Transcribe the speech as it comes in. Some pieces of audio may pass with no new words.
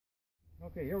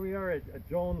Okay, here we are at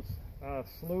Jones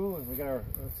Slough, and we got our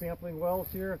sampling wells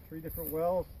here, 3 different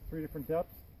wells, 3 different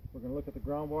depths. We're going to look at the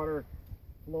groundwater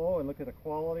flow and look at the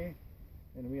quality.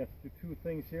 And we have to do 2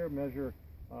 things here: measure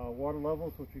water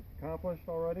levels, which we've accomplished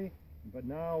already. But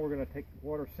now we're going to take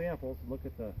water samples and look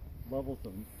at the levels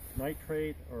of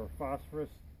nitrate or phosphorus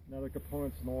and other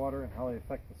components in the water and how they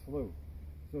affect the slough.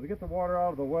 So to get the water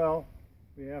out of the well,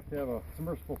 we have to have a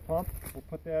submersible pump. We'll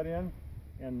put that in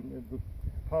and we'll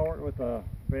power it with a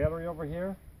battery over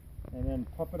here, and then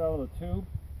pump it out of the tube,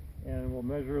 and we'll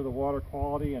measure the water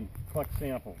quality and collect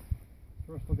samples.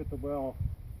 First we'll get the well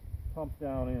pumped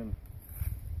down in.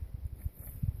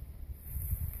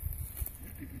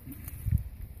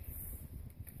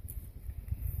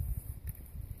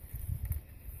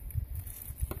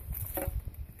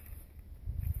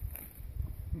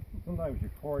 Sometimes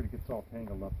your cord gets all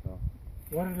tangled up though.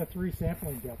 What are the 3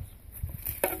 sampling depths?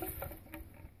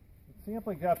 The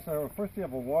sampling depths are, first we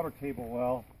have a water table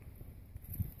well,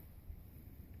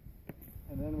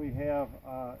 and then we have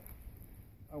a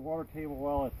water table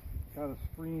well. It's got a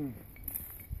stream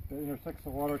that intersects the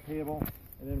water table,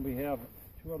 and then we have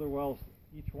 2 other wells,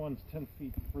 each one's 10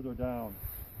 feet further down.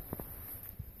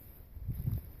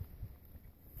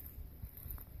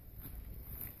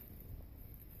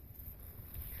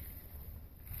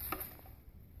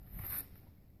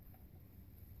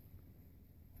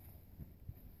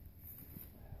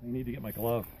 I need to get my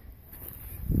glove.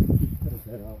 Put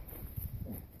that out.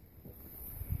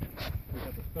 We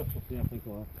got the special sampling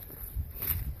glove.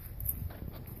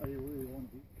 Are you really want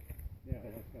to be? Yeah,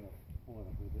 I just gotta pull it up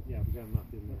a little bit. Yeah, we got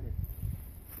enough in there.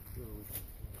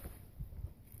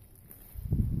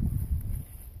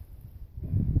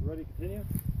 Ready to continue?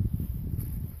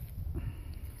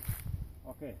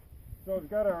 Okay, so we've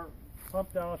got our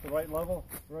pump down at the right level.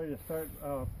 We're ready to start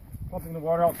pumping the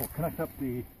water out. We'll connect up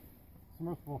the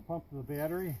submersible pump to the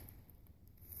battery.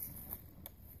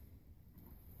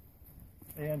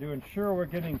 And to ensure we're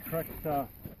getting correct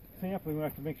sampling, we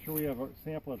have to make sure we have a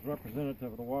sample that's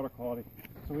representative of the water quality.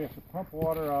 So we have to pump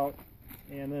water out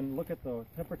and then look at the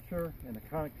temperature and the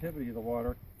conductivity of the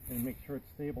water and make sure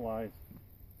it's stabilized,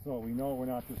 so we know we're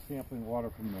not just sampling water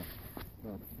from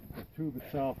the tube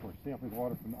itself. We're sampling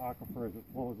water from the aquifer as it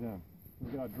flows in. So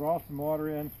we've got to draw some water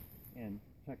in and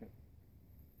check it.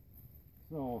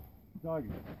 So Doug,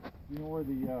 do you know where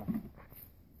the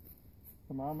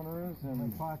thermometer is? In my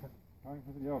pocket.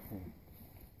 Okay.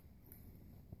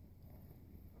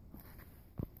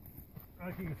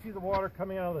 As you can see the water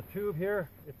coming out of the tube here,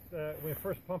 it's, when we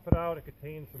first pump it out, it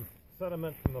contains some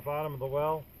sediment from the bottom of the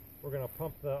well. We're going to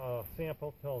pump the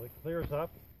sample till it clears up,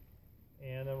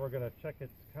 and then we're going to check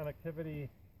its conductivity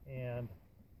and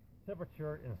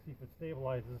temperature and see if it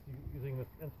stabilizes using this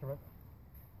instrument.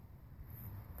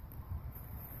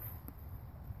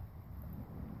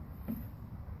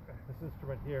 This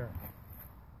instrument here.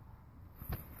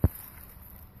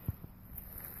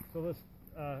 So this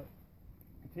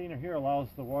container here allows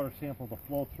the water sample to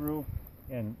flow through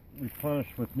and replenish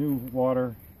with new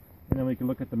water, and then we can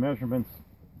look at the measurements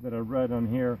that are read on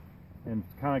here and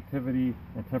conductivity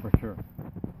and temperature.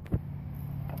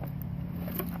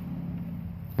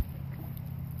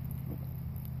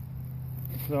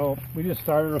 So we just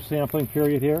started our sampling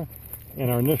period here,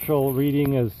 and our initial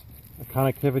reading is a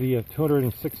conductivity of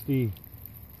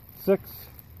 266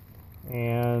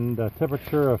 and a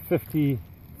temperature of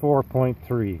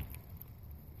 54.3.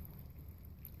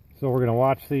 So we're going to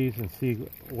watch these and see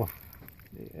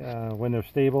when they're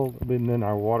stable, and then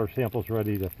our water sample's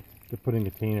ready to put in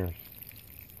containers.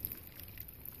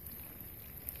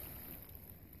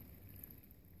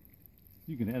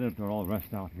 You can edit all the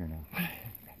rest out here now.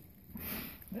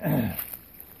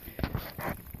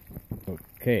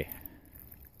 Okay.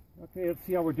 Okay, let's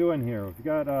see how we're doing here. We've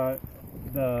got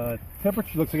the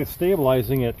temperature looks like it's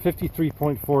stabilizing at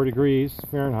 53.4 degrees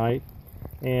Fahrenheit,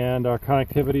 and our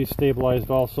conductivity is stabilized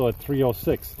also at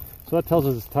 306. So that tells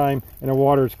us it's time, and our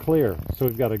water is clear. So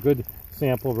we've got a good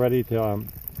sample ready to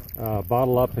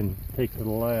bottle up and take to the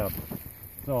lab.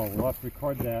 So we'll have to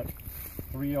record that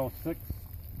 306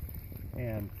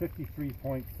 and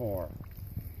 53.4.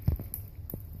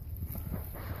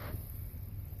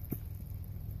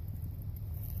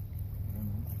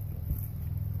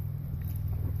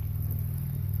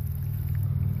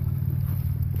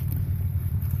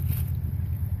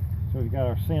 So we've got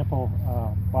our sample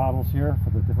bottles here for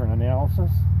the different analysis.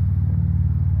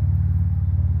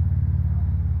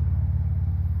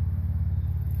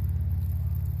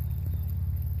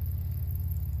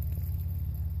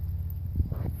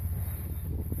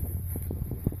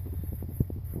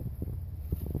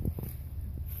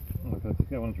 I think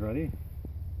that one's ready.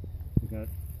 We got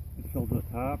It filled to the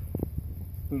top,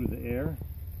 flew to the air,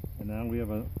 and now we have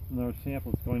another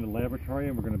sample that's going to the laboratory,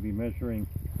 and we're going to be measuring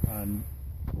on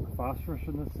phosphorus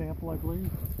in this sample, I believe.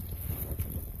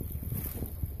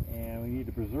 And we need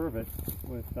to preserve it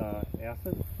with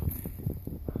acid.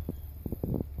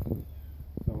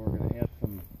 So we're going to add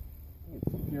some, I think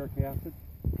it's sulfuric acid,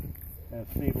 and it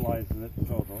stabilizes it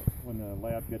so that when the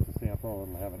lab gets a sample,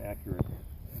 it'll have an accurate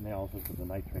analysis of the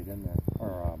nitrate in there,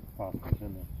 or phosphorus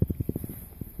in there.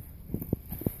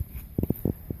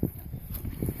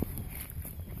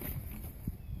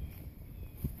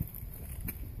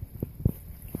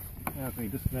 Now if we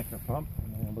disconnect our pump,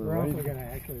 and then We're also going to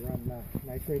actually run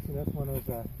nitrates in this one as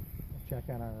a check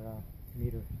on our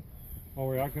meter. Oh,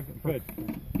 we are good. Good.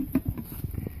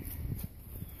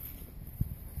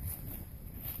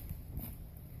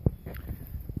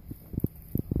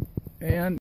 And